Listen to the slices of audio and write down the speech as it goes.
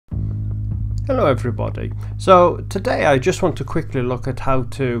Hello everybody. So today I just want to quickly look at how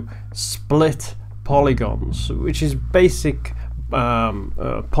to split polygons, which is basic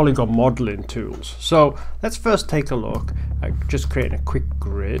polygon modeling tools. So let's first take a look at just creating a quick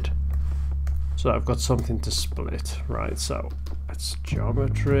grid. So I've got something to split, right? So let's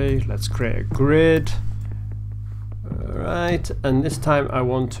geometry, let's create a grid. Alright, and this time I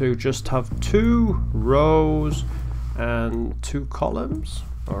want to just have 2 rows and 2 columns.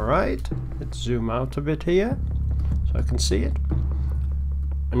 Alright, let's zoom out a bit here so I can see it.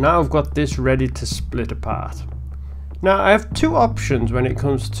 And now I've got this ready to split apart. Now I have 2 options when it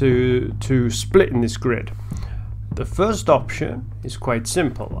comes to splitting this grid. The first option is quite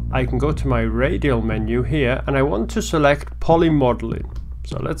simple. I can go to my radial menu here and I want to select poly modeling.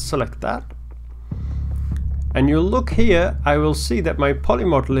 So let's select that. And you'll look here, I will see that my poly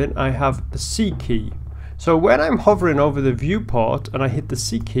modeling, I have the C key. So when I'm hovering over the viewport and I hit the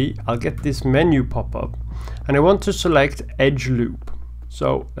C key, I'll get this menu pop up. And I want to select edge loop.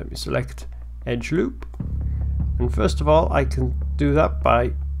 So let me select edge loop. And first of all, I can do that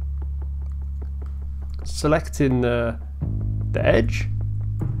by selecting the edge,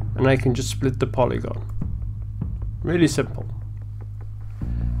 and I can just split the polygon. Really simple.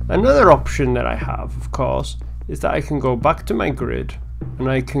 Another option that I have, of course, is that I can go back to my grid and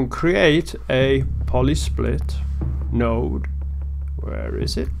I can create a poly split node. Where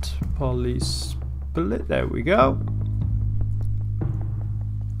is it? Poly split, there we go.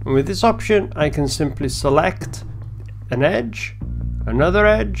 And with this option I can simply select an edge, another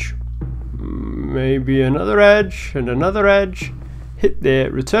edge, maybe another edge and another edge, hit the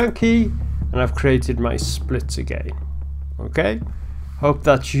return key, and I've created my splits again. Okay, hope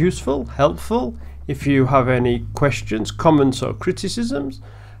that's useful, helpful. If you have any questions, comments or criticisms,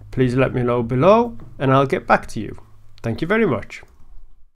 please let me know below and I'll get back to you. Thank you very much.